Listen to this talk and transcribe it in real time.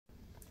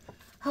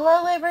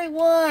Hello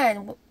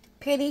everyone,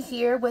 Penny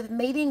here with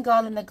Meeting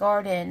God in the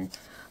Garden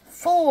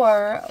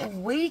for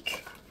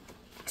week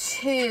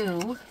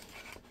 2,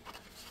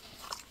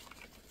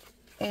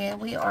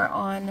 and we are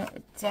on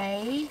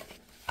day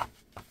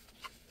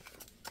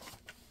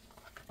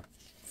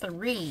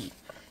 3.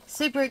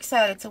 Super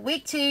excited. So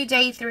week 2,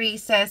 day 3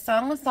 says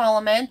Song of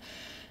Solomon,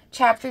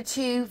 chapter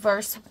 2,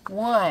 verse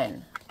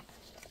 1.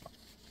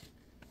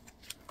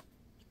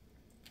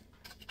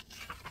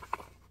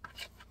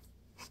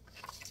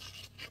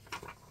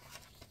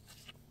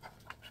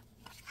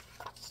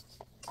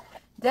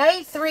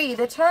 Day 3,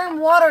 the term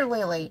water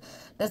lily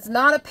does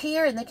not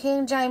appear in the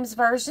King James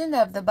Version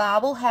of the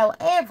Bible.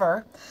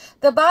 However,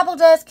 the Bible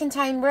does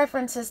contain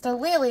references to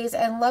lilies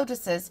and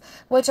lotuses,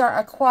 which are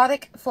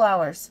aquatic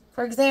flowers.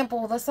 For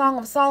example, the Song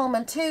of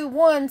Solomon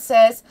 2:1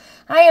 says,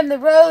 I am the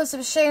rose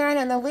of Sharon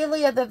and the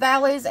lily of the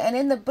valleys. And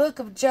in the book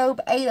of Job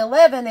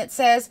 8:11 it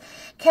says,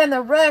 can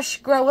the rush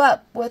grow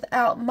up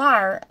without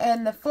mire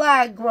and the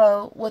flag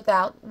grow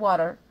without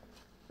water?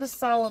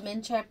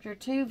 Solomon chapter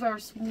 2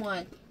 verse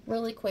 1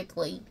 really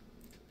quickly.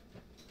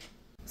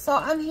 So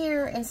I'm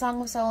here in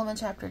Song of Solomon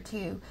chapter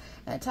 2,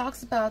 and it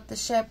talks about the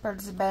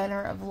shepherd's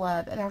banner of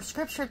love. And our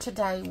scripture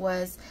today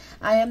was,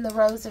 I am the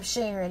rose of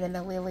Sharon and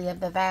the lily of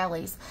the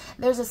valleys.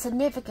 There's a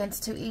significance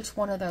to each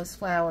one of those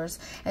flowers.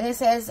 And it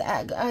says,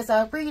 as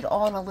I read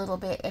on a little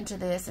bit into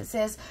this, it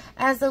says,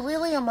 as the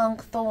lily among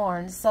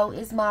thorns, so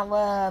is my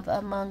love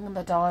among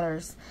the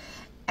daughters.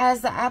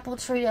 As the apple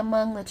tree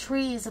among the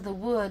trees of the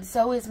wood,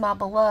 so is my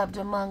beloved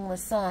among the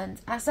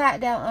sons. I sat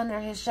down under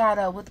his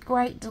shadow with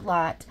great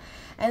delight,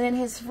 and then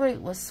his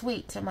fruit was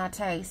sweet to my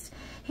taste.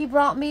 He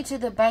brought me to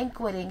the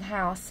banqueting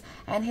house,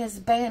 and his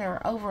banner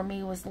over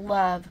me was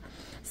love.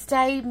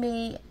 Stay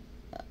me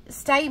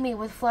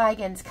with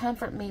flagons,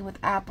 comfort me with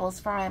apples,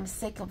 for I am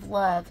sick of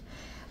love.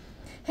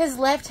 His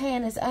left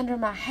hand is under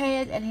my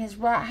head, and his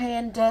right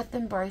hand doth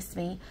embrace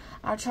me.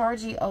 I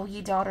charge you, O ye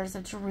daughters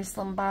of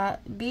Jerusalem, by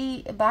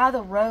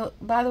the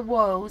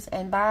roes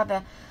and by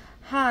the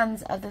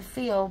hinds of the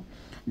field,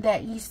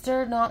 that ye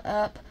stir not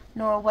up,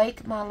 nor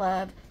awake my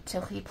love,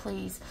 till he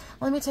please.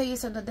 Let me tell you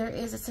something. There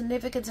is a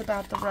significance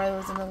about the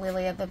rose and the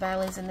lily of the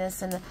valleys in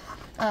this. And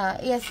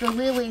yes, the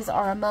lilies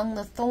are among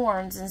the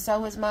thorns, and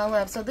so is my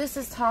love. So this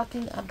is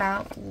talking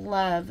about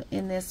love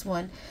in this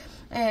one.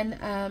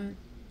 And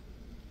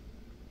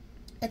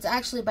it's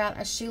actually about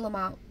a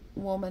Shulamite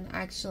woman,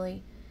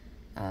 actually.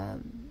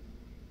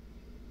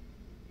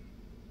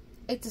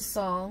 It's a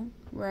song,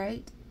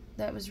 right,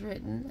 that was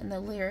written, and the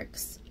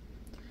lyrics.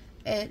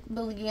 It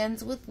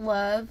begins with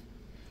love.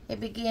 It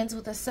begins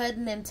with a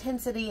sudden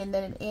intensity, and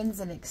then it ends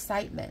in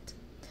excitement.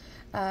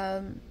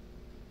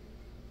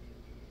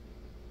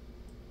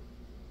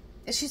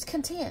 She's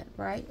content,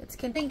 right?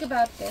 Think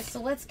about this.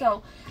 So let's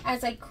go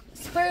as a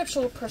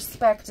spiritual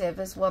perspective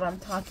is what I'm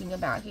talking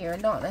about here.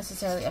 Not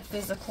necessarily a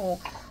physical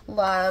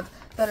love,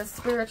 but a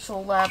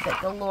spiritual love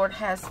that the Lord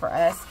has for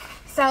us.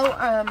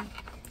 So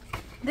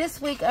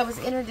this week I was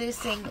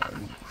introducing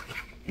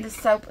the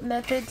soap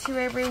method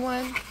to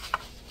everyone.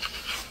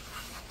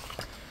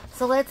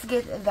 So let's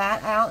get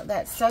that out,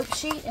 that soap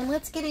sheet, and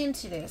let's get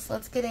into this.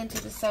 Let's get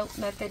into the soap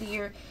method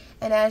here.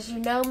 And as you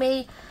know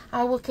me,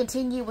 I will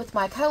continue with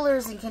my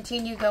colors and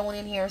continue going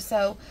in here.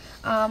 So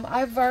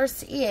our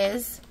verse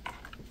is,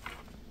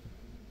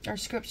 our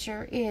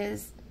scripture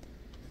is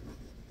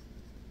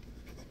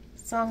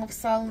Song of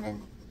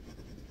Solomon.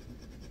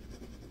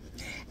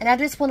 And I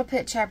just want to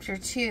put chapter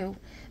 2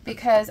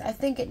 because I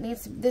think it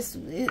needs,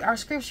 our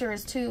scripture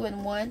is 2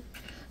 and 1.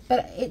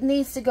 But it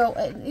needs to go,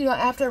 you know,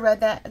 after I read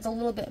that, it's a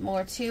little bit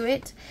more to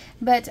it.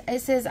 But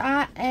it says,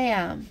 I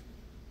am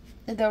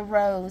the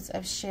rose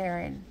of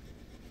Sharon.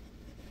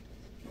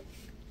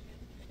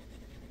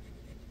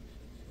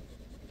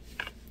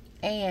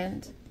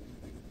 And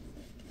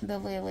the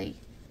lily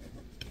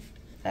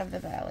of the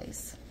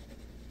valleys.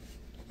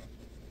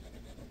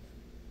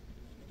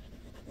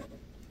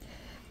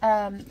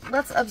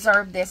 Let's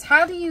observe this.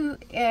 How do you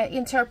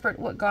interpret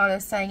what God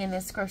is saying in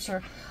this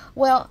scripture?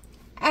 Well,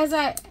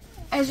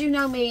 as you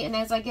know me, and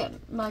as I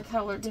get my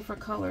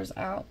different colors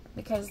out,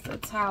 because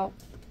that's how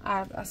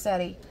I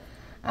study,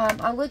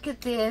 I look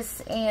at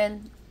this,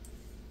 and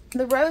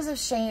the rose of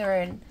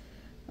Sharon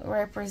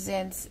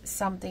represents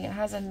something. It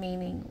has a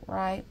meaning,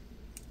 right?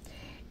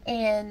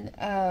 And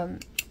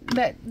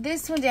but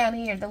this one down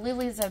here, the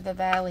lilies of the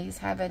valleys,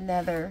 have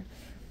another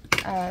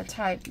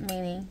type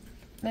meaning.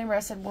 Remember I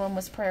said one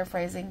was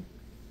paraphrasing.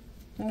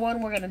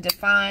 One we're going to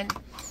define.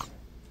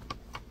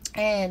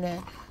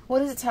 And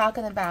what is it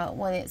talking about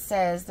when it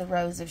says the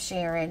rose of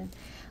Sharon?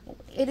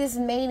 It is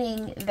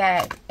meaning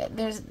that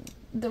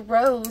the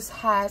rose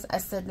has a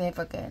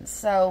significance.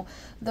 So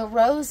the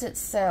rose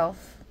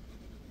itself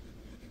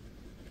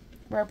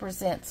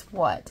represents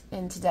what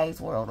in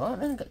today's world,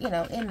 you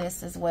know, in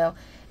this as well.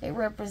 It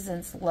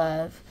represents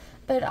love,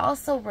 but it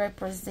also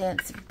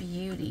represents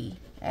beauty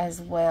as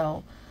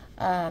well.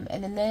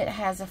 And then it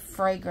has a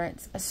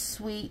fragrance, a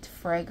sweet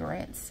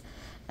fragrance.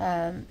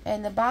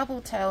 And the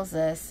Bible tells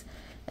us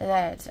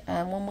that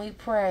when we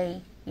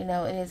pray, You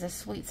know, it is a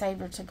sweet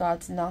savor to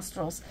God's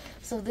nostrils.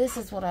 So this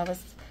is what I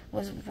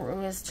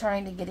was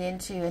trying to get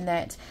into, and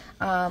that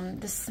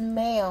the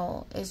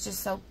smell is just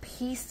so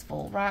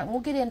peaceful, right?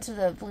 We'll get into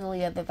the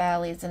lily of the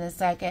valleys in a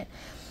second.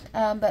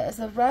 But as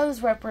the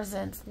rose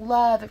represents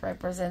love, it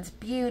represents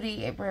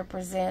beauty, it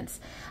represents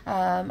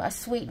a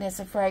sweetness,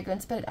 a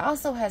fragrance, but it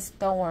also has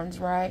thorns,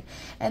 right?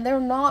 And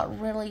they're not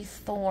really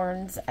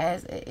thorns,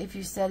 as if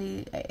you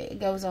study, it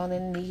goes on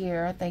in the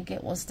year, I think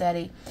it will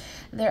study.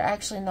 They're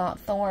actually not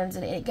thorns,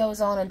 and it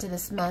goes on into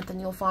this month, and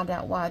you'll find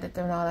out why that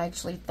they're not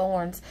actually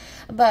thorns.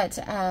 But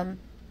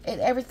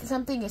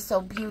something is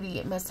so beauty,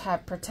 it must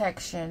have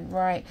protection,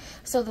 right?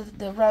 So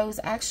the rose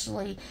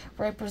actually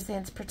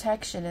represents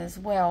protection as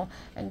well,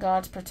 and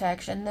God's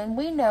protection. Then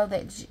we know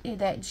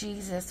that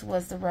Jesus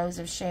was the rose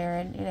of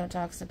Sharon. You know,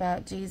 talks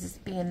about Jesus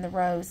being the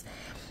rose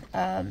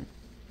of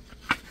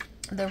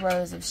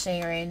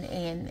Sharon,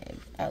 and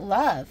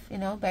love, you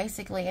know,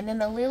 basically. And then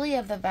the lily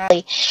of the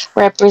valley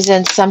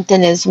represents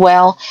something as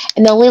well.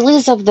 And the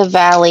lilies of the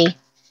valley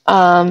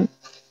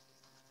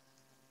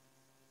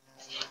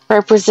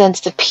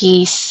represents the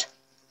peace,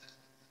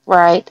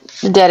 right?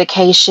 The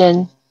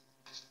dedication,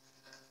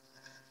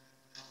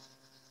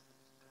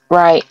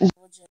 right?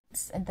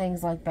 Diligence and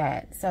things like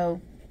that. So,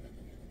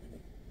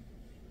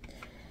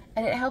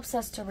 and it helps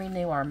us to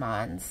renew our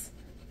minds,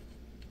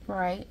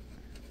 right?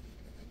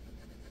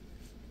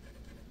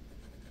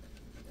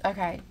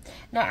 Okay.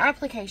 Now,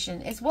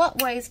 application is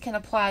what ways can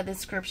apply this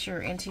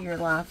scripture into your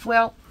life?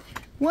 Well,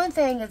 one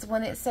thing is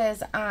when it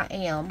says, I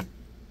am.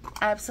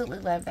 I absolutely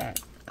love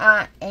that.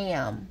 I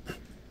am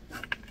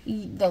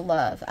the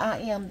love. I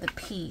am the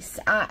peace.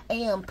 I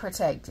am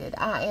protected.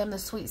 I am the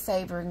sweet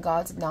savor in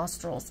God's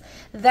nostrils.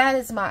 That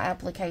is my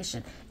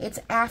application. It's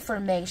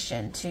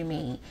affirmation to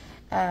me.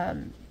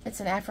 It's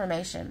an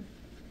affirmation.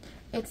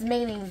 It's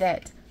meaning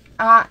that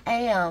I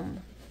am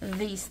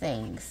these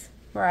things,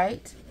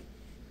 right?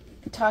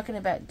 I'm talking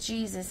about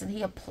Jesus, and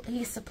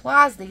he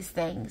supplies these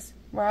things,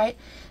 right?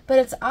 But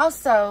it's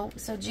also,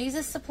 so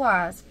Jesus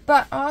supplies,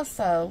 but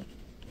also,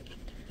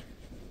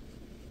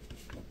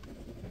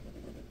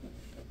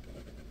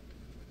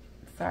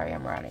 sorry,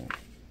 I'm writing.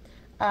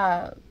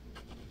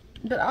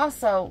 But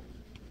also,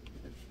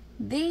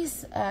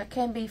 these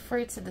can be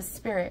fruits of the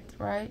Spirit,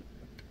 right?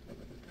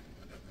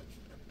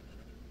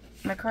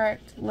 Am I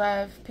correct?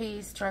 Love,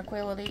 peace,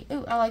 tranquility.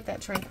 Ooh, I like that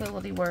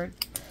tranquility word.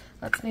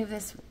 Let's move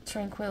this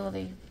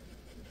tranquility.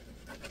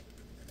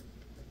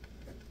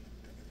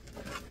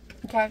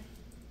 Okay?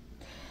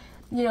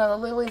 You know, the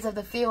lilies of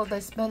the field, they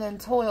spin and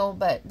toil,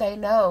 but they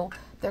know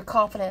their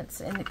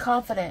confidence,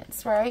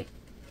 right?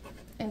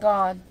 In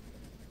God.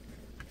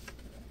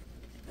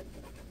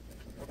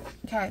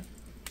 Okay.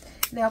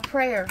 Now,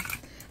 prayer.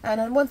 And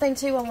then one thing,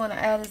 too, I want to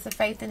add is the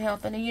faith and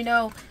health. And you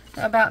know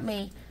about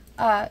me,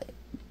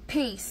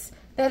 peace.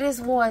 That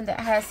is one that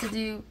has to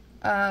do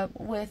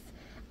with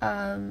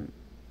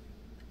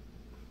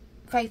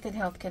faith and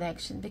health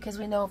connection, because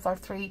we know if our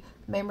three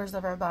members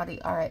of our body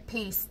are at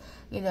peace,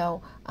 you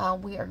know,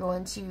 we are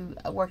going to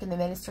work in the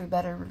ministry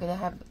better. We're going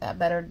to have a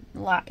better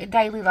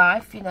daily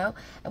life, you know.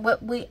 And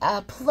what we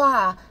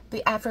apply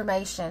the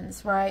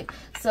affirmations, right?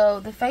 So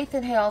the faith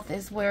and health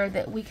is where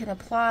that we can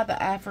apply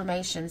the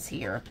affirmations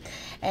here.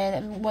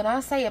 And when I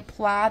say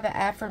apply the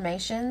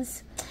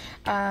affirmations,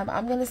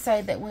 I'm going to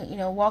say that when, you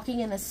know,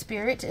 walking in the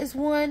Spirit is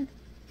one,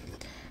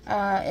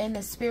 in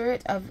the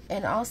spirit of,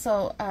 and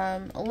also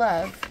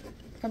love,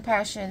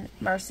 compassion,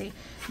 mercy.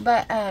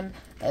 But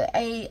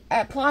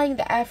applying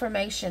the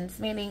affirmations,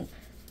 meaning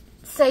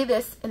say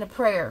this in a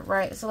prayer,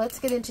 right? So let's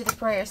get into the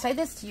prayer. Say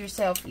this to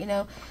yourself, you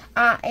know,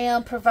 I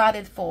am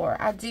provided for.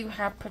 I do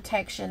have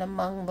protection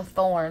among the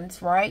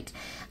thorns, right?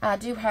 I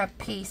do have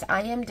peace.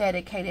 I am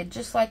dedicated,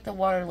 just like the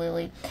water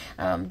lily,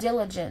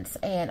 diligence,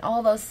 and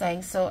all those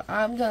things. So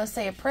I'm going to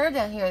say a prayer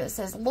down here that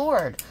says,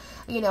 Lord,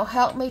 you know,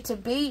 help me to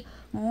be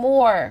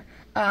more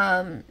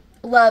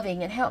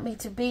loving, and help me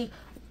to be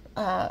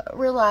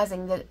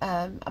realizing that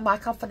my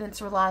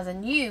confidence relies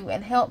on you,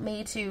 and help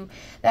me to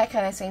that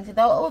kind of thing. So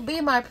that would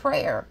be my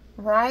prayer,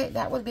 right?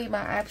 That would be my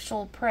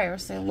actual prayer.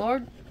 Say,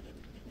 Lord,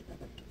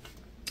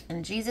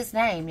 in Jesus'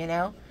 name, you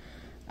know,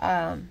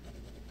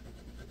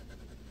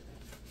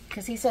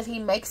 because he says he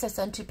makes us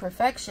unto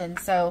perfection.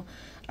 So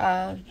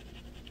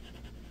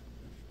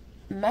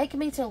make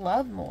me to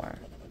love more,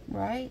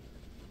 right?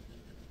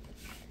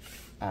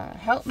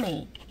 Help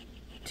me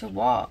to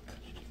walk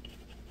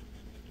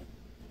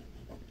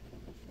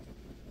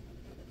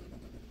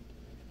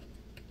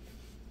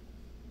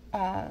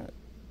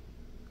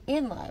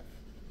in love,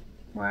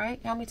 right?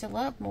 Help me to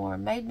love more.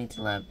 Made me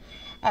to love.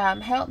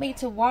 Help me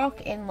to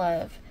walk in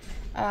love.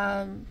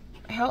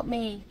 Help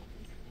me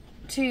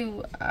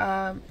to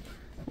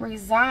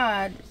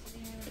reside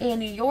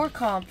in your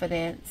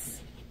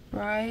confidence,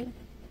 right?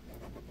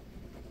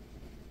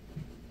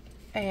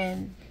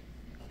 And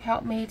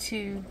help me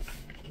to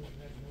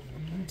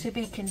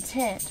be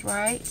content,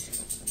 right?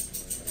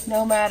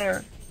 No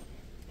matter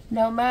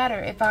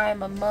if I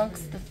am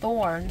amongst the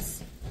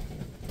thorns,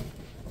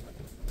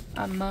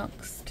 among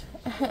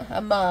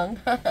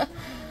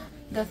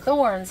the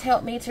thorns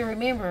help me to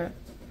remember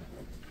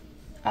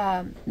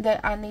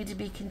that I need to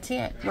be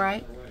content,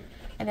 right?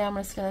 And now I'm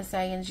just going to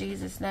say in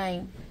Jesus'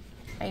 name,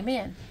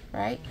 amen,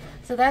 right?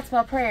 So that's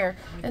my prayer.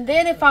 And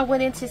then if I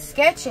went into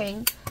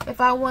sketching, if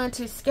I wanted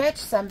to sketch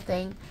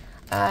something,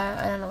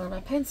 I don't know where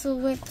my pencil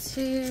went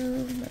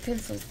to. My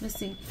pencil's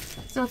missing.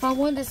 So if I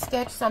wanted to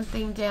sketch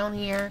something down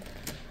here,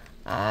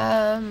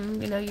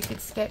 you know, you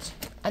could sketch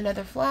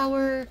another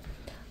flower.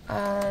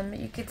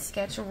 You could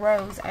sketch a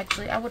rose.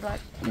 Actually, I would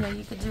like, you know,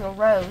 you could do a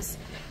rose.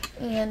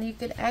 And you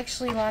could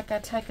actually, like,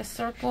 take a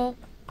circle.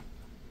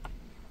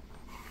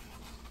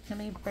 Let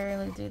me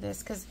barely do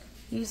this, because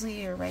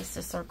usually you erase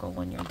the circle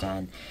when you're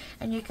done.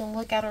 And you can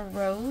look at a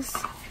rose,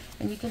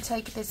 and you can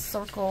take this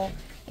circle,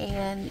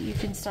 and you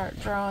can start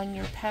drawing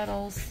your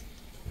petals,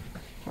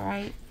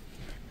 right?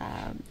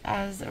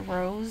 As a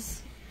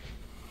rose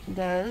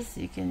does.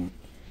 You can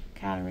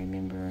kind of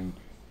remember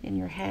in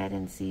your head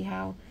and see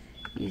how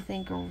you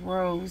think a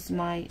rose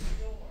might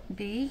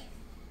be.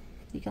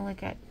 You can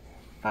look at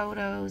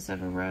photos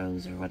of a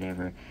rose or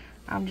whatever.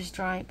 I'm just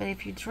drawing, but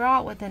if you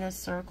draw it within a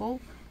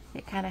circle,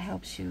 it kind of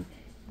helps you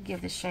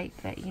give the shape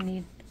that you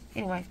need.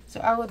 Anyway, so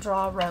I will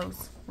draw a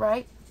rose,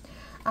 right?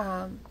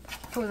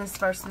 For this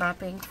first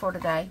mapping for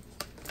today.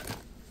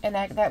 And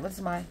that was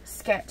my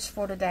sketch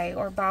for today,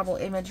 or Bible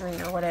imagery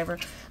or whatever.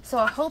 So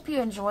I hope you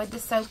enjoyed the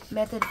soap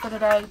method for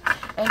today.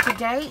 And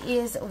today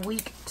is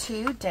week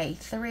 2, day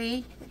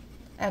 3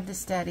 of the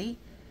study.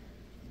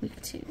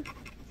 Week 2.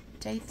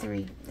 Day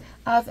 3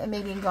 of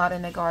Meeting God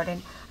in the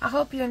Garden. I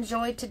hope you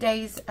enjoyed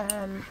today's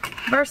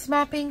verse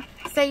mapping.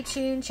 Stay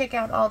tuned. Check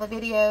out all the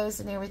videos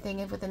and everything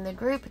within the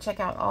group.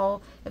 Check out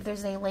all, if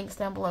there's any links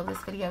down below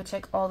this video,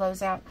 check all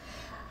those out.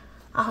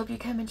 I hope you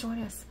come and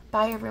join us.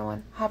 Bye,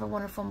 everyone. Have a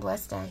wonderful and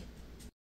blessed day.